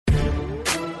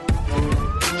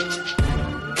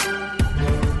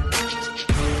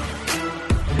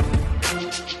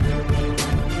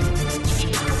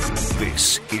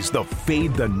the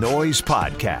Fade the Noise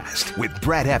podcast with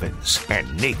Brad Evans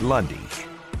and Nate Lundy.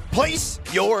 Place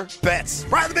your bets.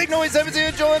 Brian the Big Noise Evans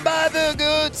here, joined by the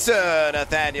good sir,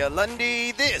 Nathaniel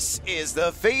Lundy. This is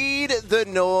the Fade the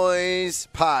Noise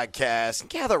podcast.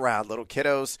 Gather around, little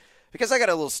kiddos, because I got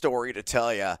a little story to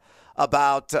tell you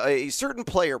about a certain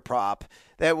player prop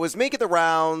that was making the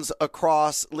rounds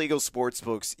across legal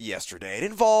sportsbooks yesterday. It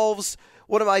involves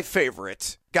one of my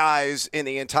favorite guys in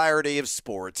the entirety of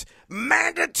sports,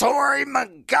 Mandatory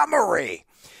Montgomery.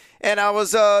 And I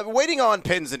was waiting on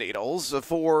pins and needles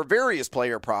for various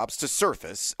player props to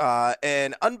surface.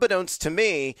 And unbeknownst to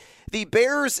me, the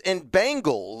Bears and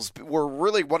Bengals were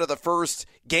really one of the first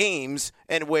games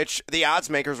in which the odds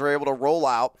makers were able to roll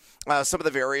out some of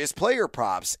the various player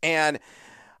props. And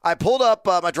I pulled up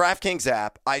my DraftKings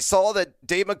app. I saw that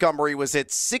Dave Montgomery was at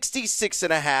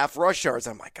 66.5 rush yards.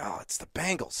 I'm like, oh, it's the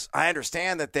Bengals. I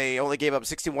understand that they only gave up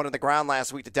 61 on the ground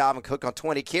last week to Dalvin Cook on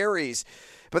 20 carries.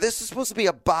 But this is supposed to be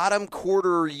a bottom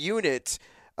quarter unit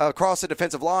across the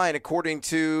defensive line, according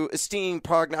to esteemed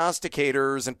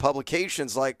prognosticators and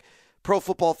publications like Pro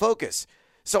Football Focus.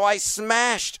 So I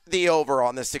smashed the over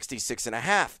on the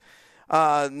 66.5.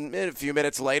 A few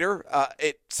minutes later,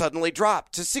 it suddenly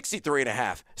dropped to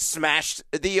 63.5. Smashed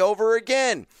the over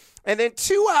again. And then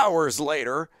 2 hours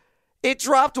later, it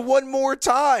dropped one more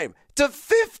time to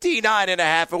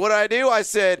 59.5. And what did I do? I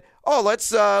said, oh,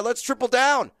 let's triple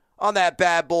down on that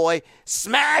bad boy.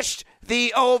 Smashed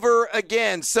the over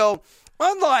again. So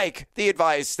unlike the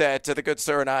advice that the good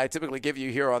sir and I typically give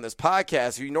you here on this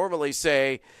podcast, we normally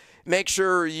say make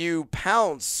sure you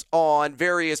pounce on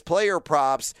various player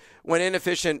props when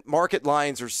inefficient market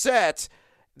lines are set.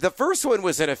 The first one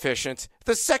was inefficient.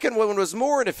 The second one was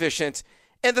more inefficient.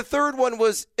 And the third one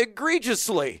was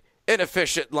egregiously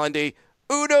inefficient, Lundy.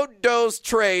 Uno, dos,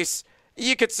 tres.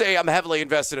 You could say I'm heavily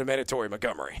invested in Mandatory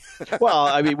Montgomery. Well,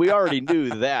 I mean, we already knew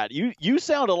that. You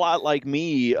sound a lot like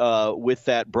me with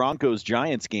that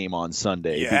Broncos-Giants game on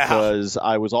Sunday, because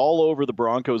I was all over the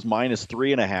Broncos minus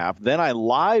 3.5. Then I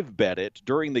live bet it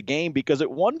during the game because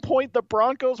at one point the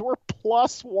Broncos were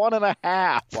plus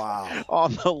 1.5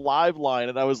 on the live line.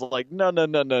 And I was like,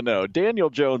 no. Daniel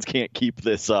Jones can't keep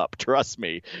this up. Trust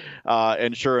me.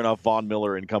 And sure enough, Von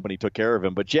Miller and company took care of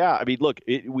him. But yeah, I mean, look,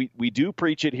 we do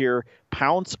preach it here.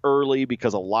 Pounce early,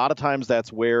 because a lot of times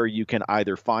that's where you can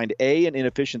either find A, an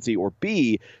inefficiency, or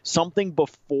B, something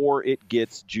before it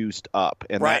gets juiced up.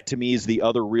 And that to me is the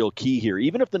other real key here.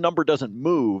 Even if the number doesn't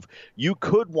move, you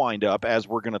could wind up, as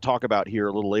we're going to talk about here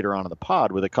a little later on in the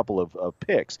pod with a couple of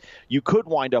picks, you could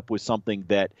wind up with something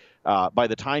that by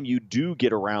the time you do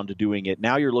get around to doing it,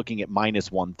 now you're looking at minus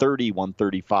 130,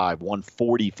 135,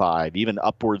 145, even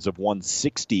upwards of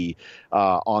 160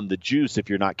 on the juice if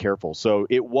you're not careful. So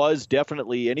it was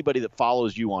definitely, anybody that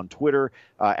follows you on Twitter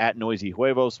at Noisy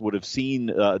Huevos would have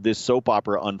seen this soap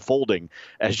opera unfolding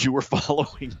as you were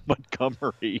following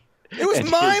Montgomery. It was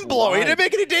mind-blowing. It didn't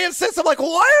make any damn sense. I'm like, why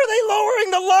are they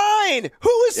lowering the line?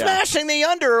 Who is smashing the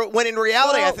under? When in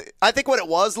reality, I think what it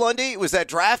was, Lundy, was that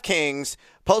DraftKings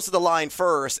posted the line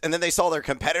first, and then they saw their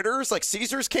competitors, like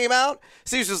Caesars came out.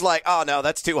 Caesars like, oh no,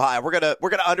 that's too high. We're gonna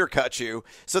undercut you.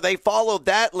 So they followed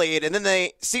that lead, and then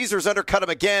Caesars undercut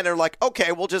them again. They're like,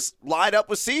 okay, we'll just line up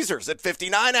with Caesars at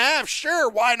 59.5. Sure,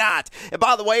 why not? And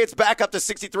by the way, it's back up to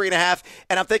 63.5,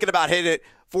 and I'm thinking about hitting it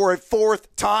for a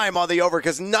fourth time on the over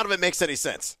because none of it makes any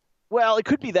sense. Well, it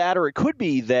could be that, or it could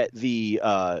be that the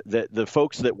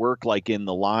folks that work like in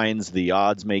the lines, the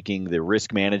odds making, the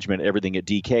risk management, everything at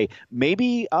DK,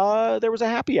 maybe there was a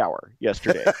happy hour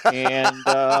yesterday, and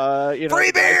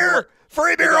free beer,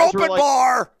 open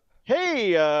bar.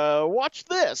 Hey, watch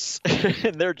this,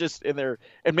 and they're just in there,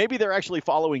 and maybe they're actually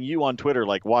following you on Twitter,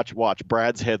 like watch,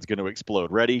 Brad's head's going to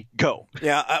explode. Ready, go.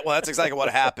 Yeah, well, that's exactly what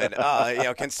happened.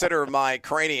 Consider my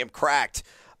cranium cracked.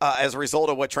 As a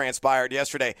result of what transpired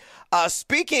yesterday.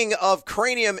 Speaking of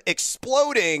cranium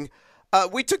exploding,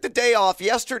 we took the day off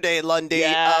yesterday, Lundy,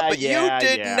 but you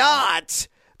did not.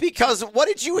 Because what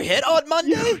did you hit on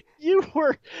Monday?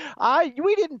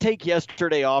 We didn't take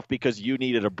yesterday off because you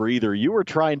needed a breather. You were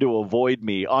trying to avoid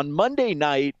me on Monday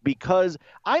night because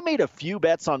I made a few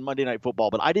bets on Monday Night Football,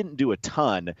 but I didn't do a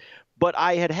ton. But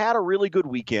I had a really good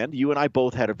weekend. You and I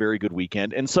both had a very good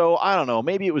weekend. And so, I don't know,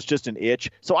 maybe it was just an itch.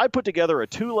 So I put together a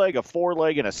 2-leg, a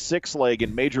 4-leg, and a 6-leg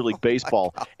in Major League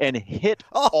Baseball and hit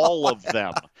all of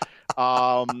them.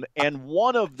 And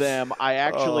one of them,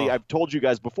 I've told you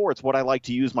guys before, it's what I like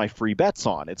to use my free bets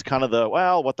on. It's kind of the,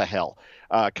 well, what the hell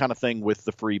kind of thing with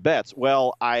the free bets.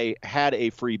 Well, I had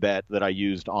a free bet that I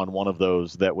used on one of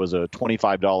those that was a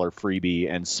 $25 freebie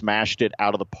and smashed it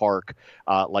out of the park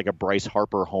like a Bryce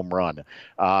Harper home run.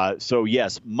 So,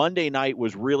 yes, Monday night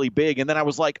was really big. And then I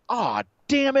was like,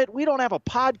 damn it, we don't have a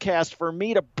podcast for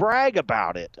me to brag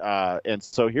about it. And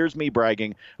so here's me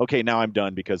bragging. Okay, now I'm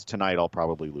done because tonight I'll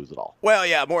probably lose it all. Well,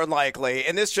 yeah, more than likely.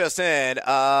 And this just in,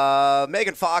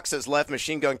 Megan Fox has left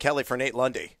Machine Gun Kelly for Nate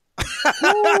Lundy.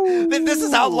 This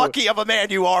is how lucky of a man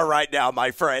you are right now,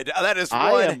 my friend. That is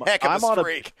one heck of a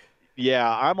streak.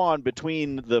 I'm on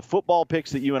between the football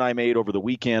picks that you and I made over the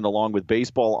weekend, along with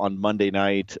baseball on Monday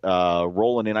night,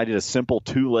 rolling in. I did a simple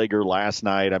two-legger last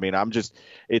night. I mean,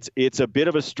 it's a bit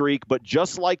of a streak, but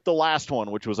just like the last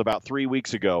one, which was about 3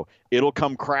 weeks ago, it'll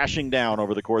come crashing down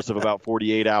over the course of about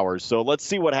 48 hours. So let's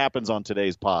see what happens on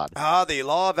today's pod. The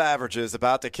law of averages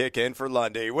about to kick in for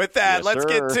Lundy. With that, let's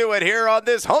get to it here on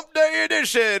this Hump Day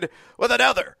edition with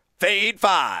another Fade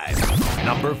 5.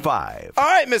 Number 5. All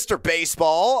right, Mr.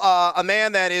 Baseball, a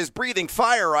man that is breathing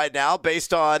fire right now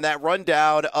based on that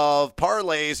rundown of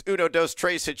parlays, Uno, Dos,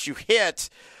 Tres that you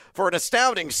hit for an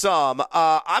astounding sum.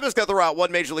 I'm just going to throw out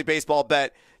one Major League Baseball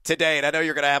bet today, and I know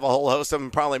you're going to have a whole host of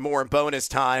them, probably more in bonus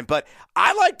time, but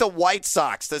I like the White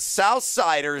Sox, the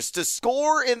Southsiders, to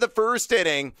score in the first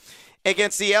inning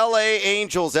against the LA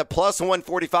Angels at plus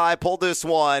 145. Pull this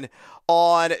one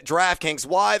on DraftKings.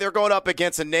 Why? They're going up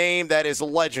against a name that is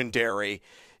legendary.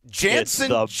 Jansen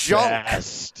Junk.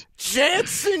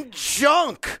 Jansen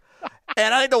Junk.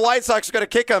 And I think the White Sox are going to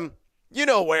kick him, you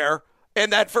know where,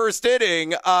 in that first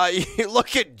inning. You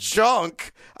look at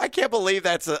Junk. I can't believe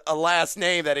that's a last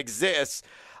name that exists.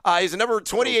 He's a number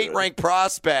 28 ranked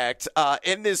prospect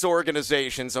in this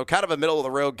organization, so kind of a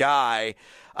middle-of-the-road guy.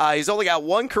 He's only got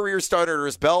one career starter under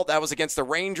his belt. That was against the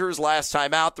Rangers last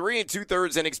time out. 3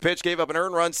 2/3 innings pitch, gave up an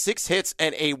earned run, 6 hits,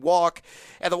 and a walk.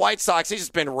 And the White Sox, he's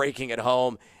just been raking at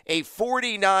home. A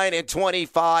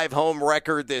 49-25 home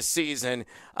record this season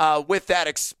with that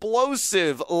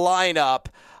explosive lineup.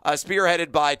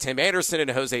 Spearheaded by Tim Anderson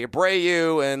and Jose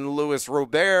Abreu and Luis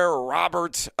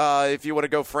Robert, if you want to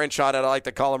go French on it, I like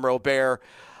to call him Robert,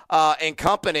 and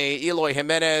company, Eloy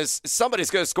Jimenez.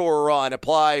 Somebody's going to score a run,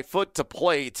 apply foot to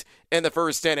plate in the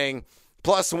first inning,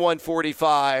 plus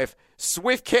 145.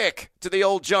 Swift kick to the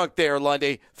old Junk there,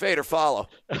 Lundy. Fade or follow.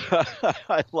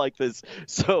 I like this.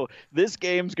 So this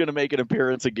game's going to make an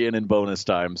appearance again in bonus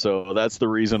time. So that's the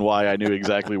reason why I knew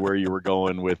exactly where you were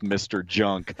going with Mr.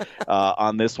 Junk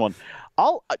on this one.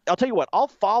 I'll tell you what, I'll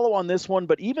follow on this one,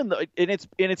 but and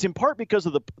it's in part because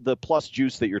of the plus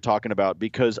juice that you're talking about,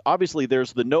 because obviously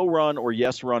there's the no run or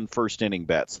yes run first inning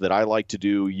bets that I like to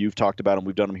do. You've talked about them.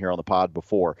 We've done them here on the pod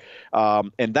before.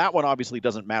 And that one obviously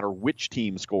doesn't matter which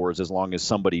team scores as long as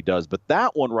somebody does. But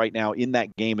that one right now in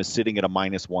that game is sitting at a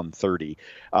minus 130.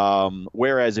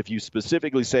 Whereas if you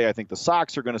specifically say, I think the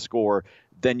Sox are going to score,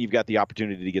 then you've got the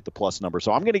opportunity to get the plus number.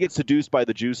 So I'm going to get seduced by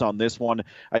the juice on this one.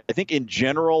 I think in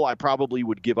general, I probably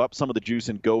would give up some of the juice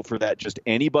and go for that just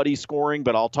anybody scoring,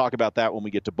 but I'll talk about that when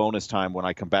we get to bonus time when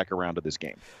I come back around to this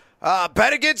game.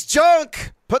 Bet against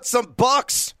Junk. Put some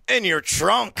bucks in your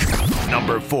trunk.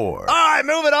 Number 4. All right,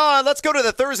 moving on. Let's go to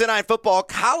the Thursday Night Football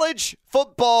college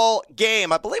football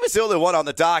game. I believe it's the only one on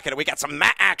the docket, and we got some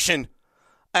action.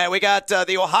 We got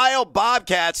the Ohio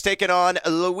Bobcats taking on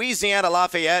Louisiana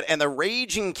Lafayette and the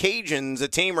Raging Cajuns, a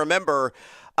team, remember,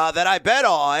 that I bet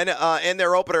on in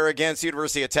their opener against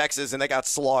University of Texas, and they got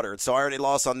slaughtered. So I already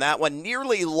lost on that one.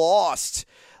 Nearly lost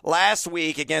last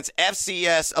week against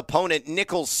FCS opponent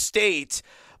Nicholls State.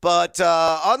 But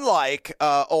unlike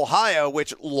Ohio,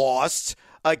 which lost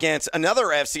against another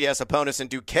FCS opponent in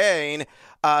Duquesne,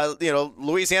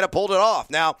 Louisiana pulled it off.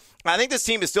 Now, I think this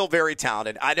team is still very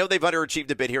talented. I know they've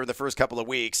underachieved a bit here in the first couple of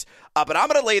weeks, but I'm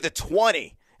going to lay the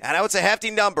 20. I know it's a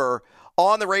hefty number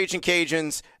on the Raging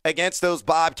Cajuns against those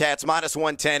Bobcats, minus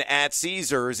 110 at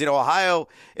Caesars. Ohio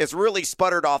is really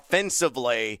sputtered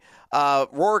offensively.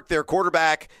 Rourke, their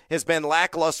quarterback, has been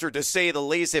lackluster to say the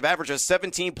least. They've averaged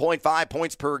 17.5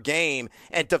 points per game.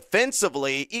 And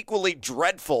defensively, equally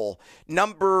dreadful.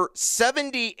 Number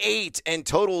 78 in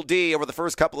total D over the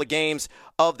first couple of games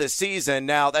of the season.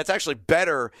 Now, that's actually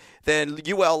better than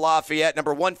UL Lafayette,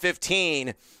 number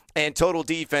 115 and total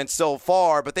defense so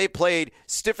far, but they played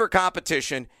stiffer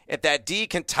competition. If that D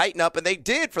can tighten up, and they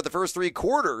did for the first 3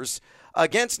 quarters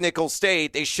against Nicholls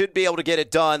State, they should be able to get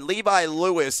it done. Levi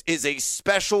Lewis is a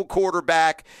special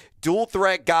quarterback. dual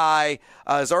threat guy,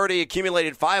 has already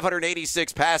accumulated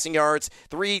 586 passing yards,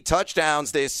 3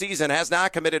 touchdowns this season, has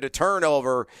not committed a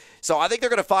turnover. So I think they're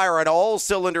going to fire on all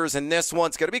cylinders in this one.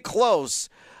 It's going to be close.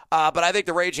 But I think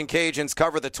the Raging Cajuns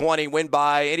cover the 20, win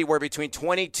by anywhere between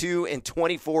 22 and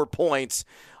 24 points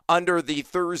under the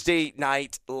Thursday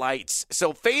night lights.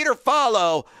 So fade or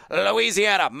follow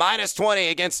Louisiana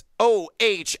 -20 against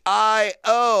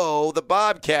OHIO. The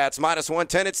Bobcats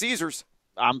 -110 at Caesars.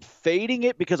 I'm fading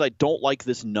it because I don't like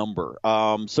this number.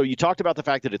 So you talked about the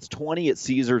fact that it's 20 at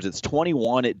Caesars, it's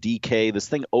 21 at DK. This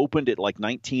thing opened at like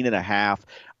 19.5.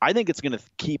 I think it's going to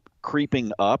keep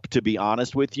creeping up, to be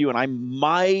honest with you. And I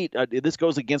might this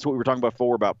goes against what we were talking about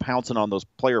before about pouncing on those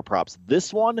player props.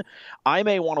 This one, I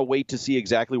may want to wait to see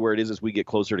exactly where it is as we get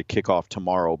closer to kickoff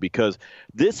tomorrow, because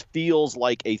this feels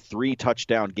like a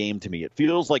 3-touchdown game to me. It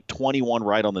feels like 21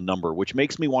 right on the number, which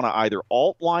makes me want to either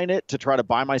alt line it to try to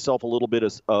buy myself a little bit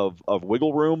of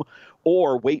wiggle room,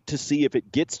 or wait to see if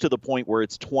it gets to the point where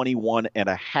it's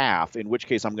 21.5, in which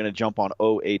case I'm going to jump on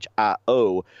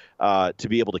OHIO to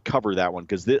be able to cover that one,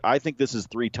 because I think this is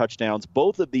 3 touchdowns.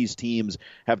 Both of these teams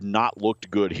have not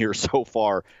looked good here so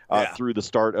far through the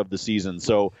start of the season.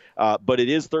 So, but it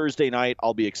is Thursday night.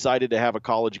 I'll be excited to have a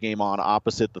college game on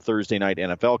opposite the Thursday night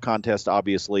NFL contest,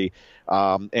 obviously,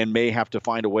 and may have to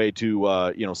find a way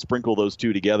to sprinkle those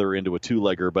two together into a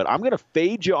 2-legger. But I'm going to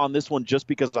fade you on this one just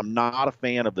because I'm not a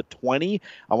fan of the 20.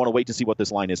 I want to wait to see what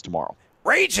this line is tomorrow.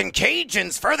 Raging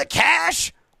Cajuns for the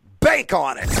cash. Bank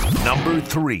on it. Number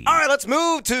 3. All right, let's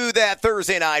move to that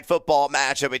Thursday night football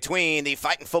matchup between the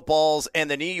Fighting Footballs and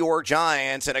the New York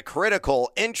Giants in a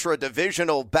critical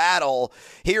intra-divisional battle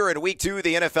here in Week 2 of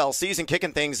the NFL season,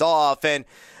 kicking things off. And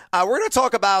we're going to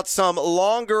talk about some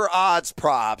longer odds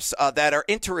props that are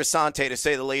interessante, to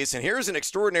say the least. And here's an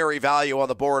extraordinary value on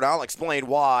the board. I'll explain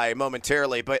why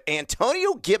momentarily. But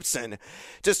Antonio Gibson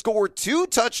to score 2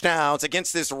 touchdowns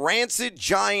against this rancid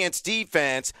Giants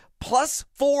defense, plus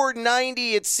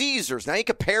 490 at Caesars. Now you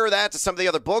compare that to some of the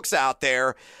other books out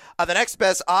there. The next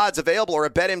best odds available are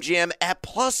at BetMGM at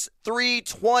plus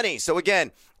 320. So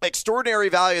again, extraordinary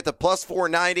value at the plus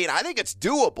 490, and I think it's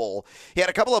doable. He had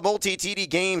a couple of multi-TD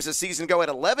games this season ago at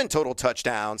 11 total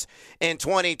touchdowns in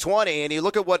 2020, and you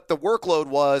look at what the workload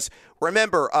was.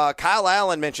 Remember, Kyle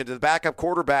Allen mentioned the backup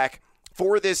quarterback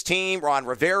for this team, Ron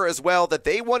Rivera as well, that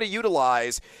they want to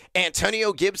utilize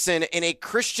Antonio Gibson in a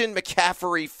Christian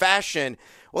McCaffrey fashion.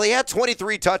 Well, he had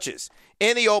 23 touches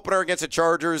in the opener against the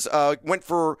Chargers, went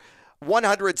for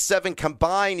 107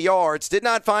 combined yards, did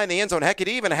not find the end zone. Heck, could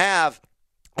even have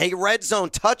a red zone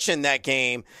touch in that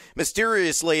game,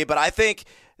 mysteriously, but I think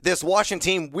this Washington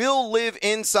team will live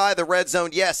inside the red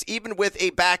zone, yes, even with a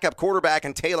backup quarterback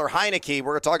in Taylor Heineke.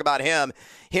 We're going to talk about him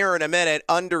here in a minute,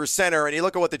 under center. And you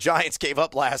look at what the Giants gave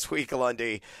up last week,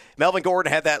 Lundy. Melvin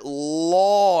Gordon had that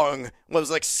long, what was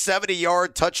like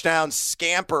 70-yard touchdown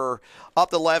scamper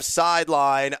up the left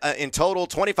sideline. In total,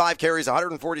 25 carries,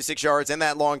 146 yards, and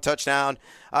that long touchdown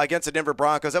against the Denver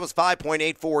Broncos. That was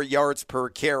 5.84 yards per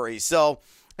carry. So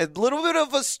a little bit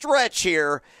of a stretch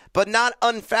here, but not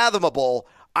unfathomable.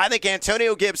 I think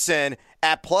Antonio Gibson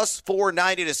at plus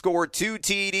 490 to score 2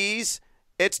 TDs,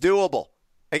 it's doable.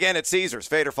 Again, it's Caesars.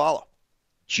 Fade or follow.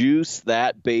 Juice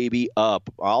that baby up.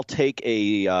 I'll take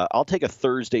a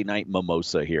Thursday night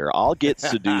mimosa here. I'll get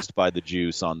seduced by the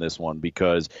juice on this one,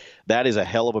 because that is a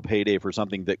hell of a payday for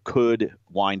something that could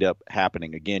wind up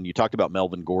happening. Again, you talked about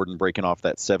Melvin Gordon breaking off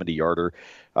that 70-yarder.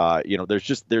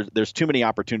 There's too many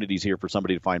opportunities here for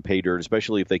somebody to find pay dirt,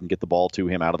 especially if they can get the ball to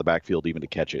him out of the backfield even to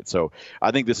catch it. So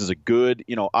I think this is a good,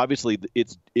 obviously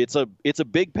it's a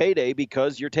big payday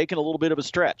because you're taking a little bit of a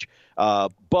stretch.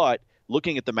 But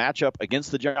looking at the matchup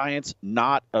against the Giants,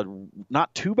 not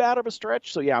too bad of a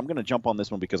stretch. So, yeah, I'm going to jump on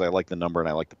this one because I like the number and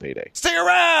I like the payday. Stay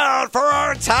around for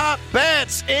our top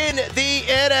bets in the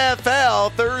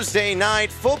NFL Thursday night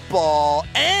football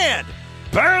and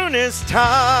bonus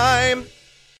time.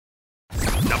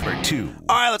 Number 2.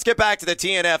 All right, let's get back to the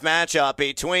TNF matchup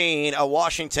between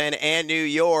Washington and New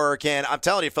York. And I'm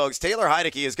telling you, folks, Taylor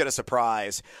Heineke is going to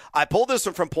surprise. I pulled this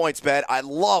one from PointsBet. I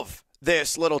love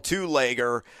this little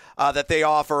 2-legger that they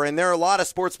offer. And there are a lot of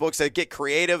sports books that get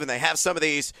creative, and they have some of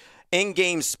these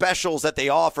in-game specials that they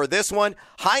offer. This one,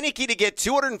 Heineke to get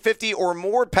 250 or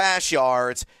more pass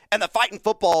yards, and the Fighting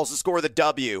Footballs to score the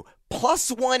W.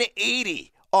 Plus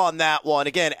 180 on that one.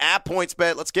 Again, at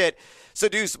PointsBet, let's get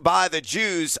seduced by the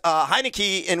Jews.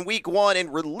 Heineke in week 1 in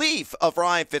relief of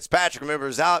Ryan Fitzpatrick. Remember,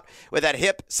 was out with that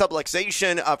hip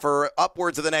subluxation for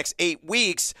upwards of the next 8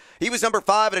 weeks. He was number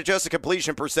 5 in adjusted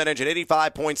completion percentage at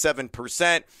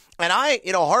 85.7%. And I,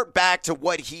 hark back to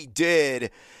what he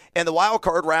did in the wild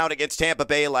card round against Tampa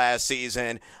Bay last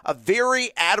season. A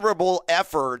very admirable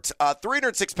effort,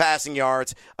 306 passing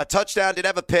yards, a touchdown, did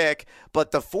have a pick,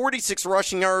 but the 46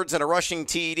 rushing yards and a rushing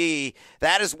TD,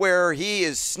 that is where he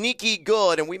is sneaky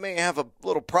good, and we may have a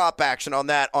little prop action on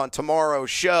that on tomorrow's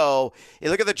show. You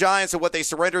look at the Giants and what they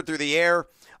surrendered through the air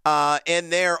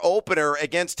in their opener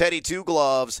against Teddy Two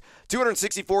Gloves,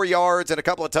 264 yards and a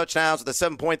couple of touchdowns with a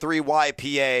 7.3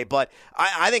 YPA. But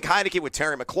I think Heinicke with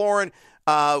Terry McLaurin,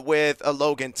 with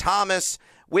Logan Thomas,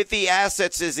 with the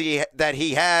assets that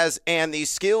he has and the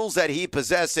skills that he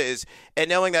possesses, and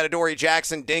knowing that Adoree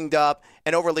Jackson dinged up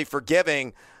and overly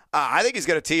forgiving, I think he's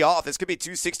going to tee off. This could be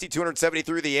 260, 270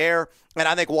 through the air, and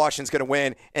I think Washington's going to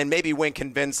win and maybe win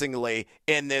convincingly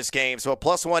in this game. So a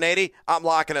plus 180, I'm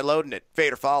locking and loading it.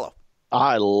 Fade or follow.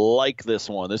 I like this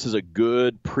one. This is a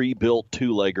good pre-built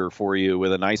two-legger for you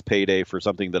with a nice payday for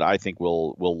something that I think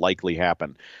will likely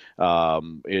happen.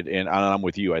 And I'm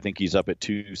with you. I think he's up at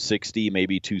 260,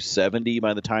 maybe 270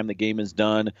 by the time the game is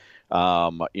done.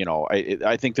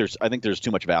 I think there's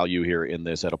too much value here in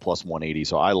this at a plus 180.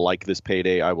 So I like this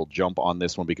payday. I will jump on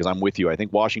this one because I'm with you. I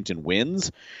think Washington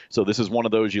wins. So this is one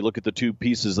of those, you look at the two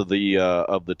pieces of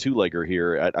the two-legger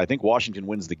here. I think Washington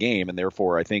wins the game, and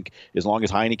therefore I think as long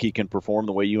as Heinicke can perform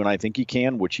the way you and I think he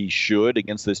can, which he should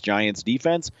against this Giants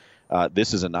defense,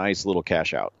 this is a nice little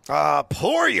cash out.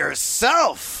 Pour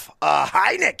yourself a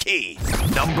Heinicke.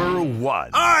 Number one.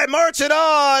 All right, marching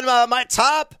on. My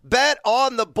top bet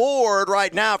on the board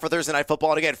right now for Thursday Night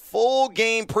Football. And again, full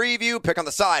game preview, pick on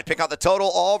the side, pick on the total,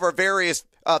 all of our various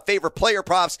favorite player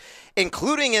props,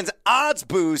 including an odds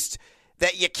boost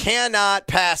that you cannot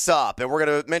pass up. And we're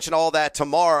going to mention all that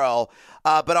tomorrow.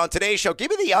 But on today's show, give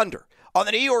me the under on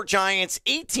the New York Giants,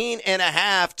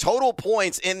 18.5 total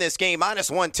points in this game, minus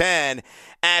 110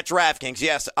 at DraftKings.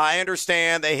 Yes, I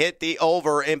understand they hit the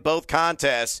over in both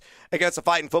contests against the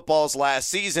Fighting Footballs last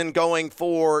season, going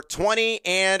for 20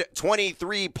 and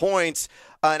 23 points,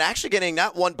 and actually getting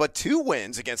not one but two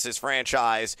wins against this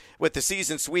franchise with the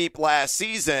season sweep last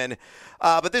season.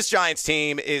 But this Giants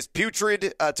team is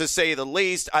putrid, to say the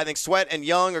least. I think Sweat and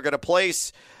Young are going to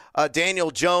place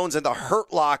Daniel Jones in the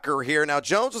hurt locker here. Now,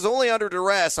 Jones was only under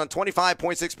duress on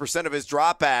 25.6% of his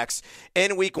dropbacks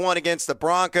in week one against the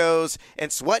Broncos,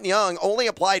 and Sweat and Young only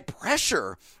applied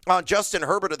pressure on Justin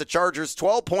Herbert of the Chargers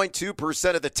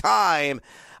 12.2% of the time.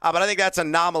 But I think that's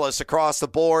anomalous across the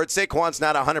board. Saquon's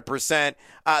not 100%.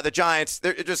 The Giants,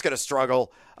 they're just going to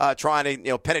struggle trying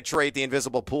to penetrate the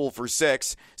invisible pool for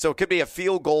 6. So it could be a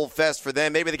field goal fest for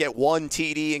them. Maybe they get one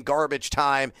TD in garbage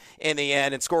time in the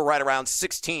end and score right around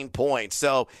 16 points.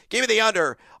 So give me the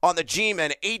under on the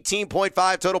G-Men,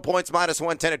 18.5 total points, minus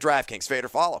 110 at DraftKings. Fade or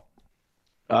follow?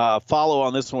 Follow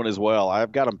on this one as well.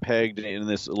 I've got them pegged in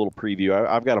this little preview.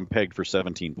 I've got them pegged for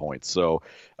 17 points. So,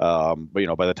 by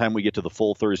the time we get to the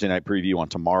full Thursday night preview on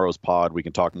tomorrow's pod, we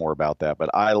can talk more about that. But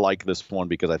I like this one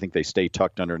because I think they stay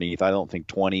tucked underneath. I don't think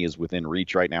 20 is within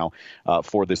reach right now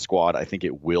for this squad. I think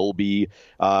it will be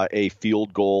a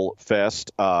field goal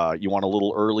fest. You want a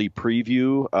little early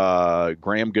preview?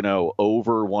 Graham Gano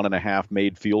over 1.5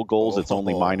 made field goals. It's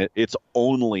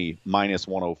only minus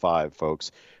 105,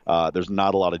 folks. There's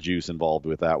not a lot of juice involved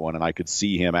with that one, and I could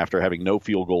see him, after having no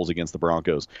field goals against the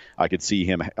Broncos, I could see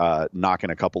him knocking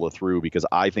a couple of through because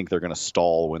I think they're going to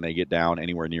stall when they get down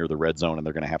anywhere near the red zone and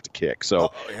they're going to have to kick.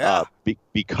 So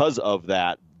because of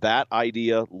that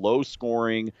idea, low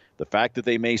scoring, the fact that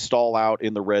they may stall out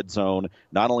in the red zone,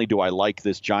 not only do I like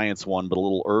this Giants one, but a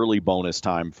little early bonus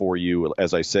time for you.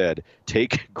 As I said,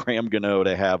 take Graham Gano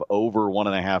to have over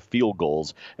 1.5 field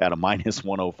goals at a minus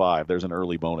 105. There's an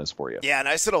early bonus for you. Yeah,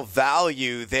 nice little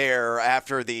value there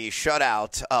after the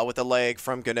shutout with the leg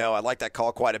from Gano. I like that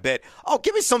call quite a bit. Oh,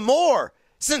 give me some more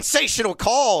sensational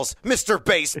calls, Mr.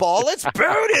 Baseball. It's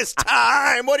bonus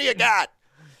time. What do you got?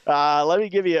 Let me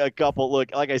give you a couple.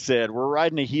 Look, like I said, we're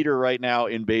riding a heater right now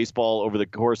in baseball over the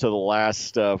course of the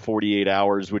last 48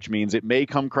 hours, which means it may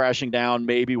come crashing down.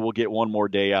 Maybe we'll get one more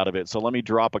day out of it. So let me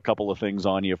drop a couple of things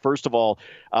on you. First of all,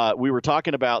 we were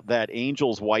talking about that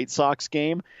Angels-White Sox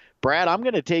game. Brad, I'm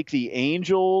going to take the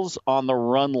Angels on the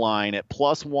run line at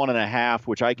plus 1.5,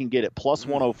 which I can get at plus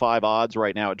 105 odds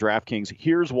right now at DraftKings.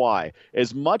 Here's why.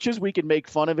 As much as we can make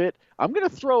fun of it, I'm going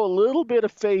to throw a little bit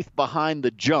of faith behind the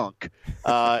junk,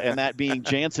 and that being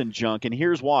Jansen junk. And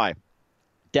here's why.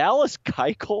 Dallas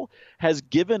Keuchel has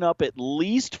given up at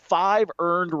least 5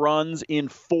 earned runs in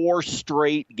 4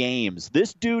 straight games.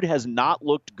 This dude has not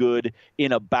looked good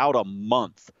in about a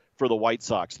month for the White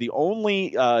Sox. The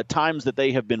only times that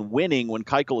they have been winning when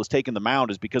Keuchel has taken the mound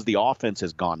is because the offense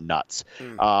has gone nuts.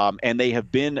 And they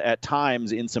have been at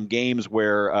times in some games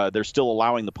where they're still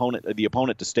allowing the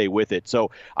opponent to stay with it. So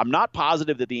I'm not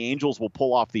positive that the Angels will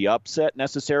pull off the upset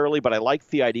necessarily, but I like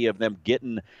the idea of them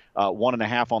getting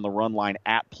 1.5 on the run line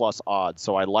at plus odds.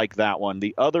 So I like that one.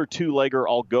 The other two-legger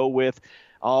I'll go with,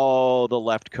 the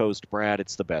left coast, Brad.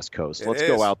 It's the best coast. Let's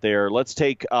go out there. Let's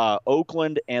take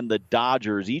Oakland and the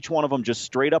Dodgers, each one of them just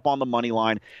straight up on the money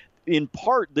line. In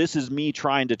part, this is me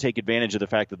trying to take advantage of the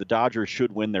fact that the Dodgers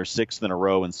should win their 6th in a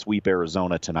row and sweep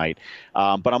Arizona tonight.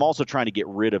 But I'm also trying to get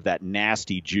rid of that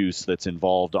nasty juice that's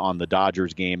involved on the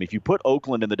Dodgers game. If you put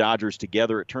Oakland and the Dodgers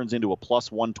together, it turns into a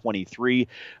plus 123.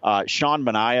 Sean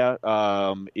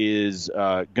Manaea is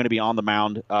going to be on the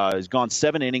mound. He's gone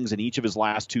 7 innings in each of his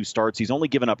last 2 starts. He's only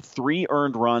given up 3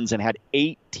 earned runs and had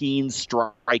 18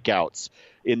 strikeouts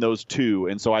in those 2.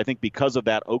 And so I think because of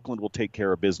that, Oakland will take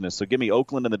care of business. So give me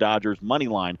Oakland and the Dodgers money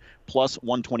line plus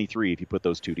 123 if you put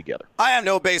those 2 together. I have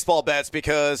no baseball bets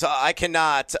because I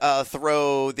cannot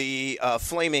throw the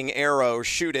flaming arrow,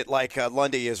 shoot it like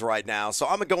Lundy is right now. So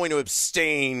I'm going to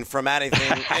abstain from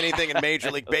anything in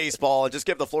Major League Baseball and just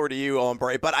give the floor to you,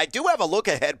 Ombre. But I do have a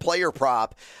look-ahead player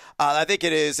prop. I think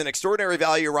it is an extraordinary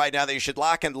value right now that you should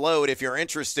lock and load if you're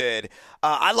interested.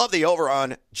 I love the over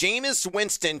on Jameis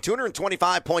Winston,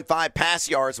 225.5 pass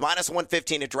yards, minus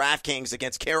 115 at DraftKings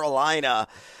against Carolina.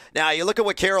 Now, you look at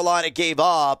what Carolina gave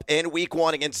up in Week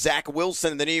 1 against Zach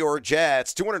Wilson and the New York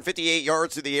Jets. 258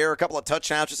 yards through the air, a couple of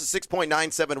touchdowns, just a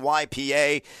 6.97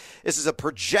 YPA. This is a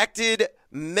projected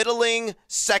middling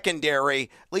secondary,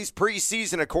 at least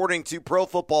preseason, according to Pro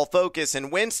Football Focus.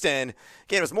 And Winston,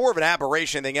 again, it was more of an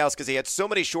aberration than anything else because he had so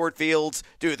many short fields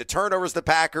due to the turnovers, the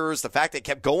Packers, the fact they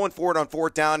kept going for it on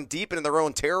 4th down, deep into their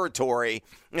own territory.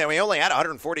 You know, he only had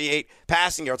 148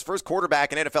 passing yards, first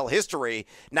quarterback in NFL history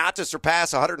not to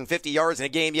surpass 150 yards in a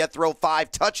game, yet throw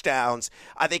 5 touchdowns.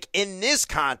 I think in this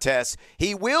contest,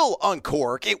 he will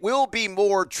uncork. It will be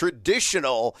more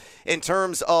traditional in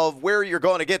terms of where you're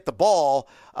going to get the ball,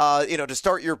 to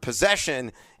start your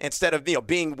possession instead of,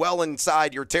 being well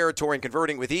inside your territory and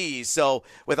converting with ease. So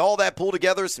with all that pulled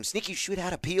together, some sneaky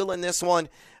shootout appeal in this one.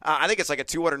 I think it's like a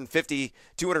 250,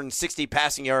 260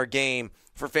 passing yard game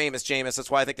for famous Jameis. That's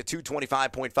why I think the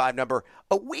 225.5 number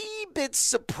a wee bit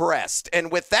suppressed.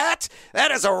 And with that,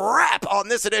 that is a wrap on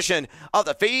this edition of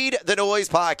the Feed the Noise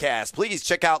podcast. Please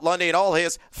check out Lundy and all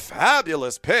his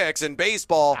fabulous picks in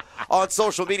baseball on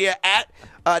social media at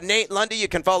Nate Lundy. You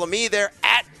can follow me there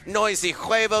at Noisy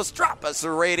Huevos. Drop us a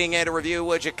rating and a review,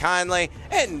 would you kindly?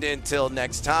 And until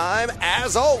next time,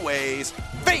 as always,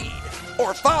 feed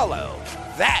or follow.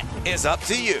 That is up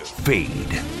to you. Feed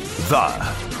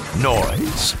the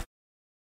Noise.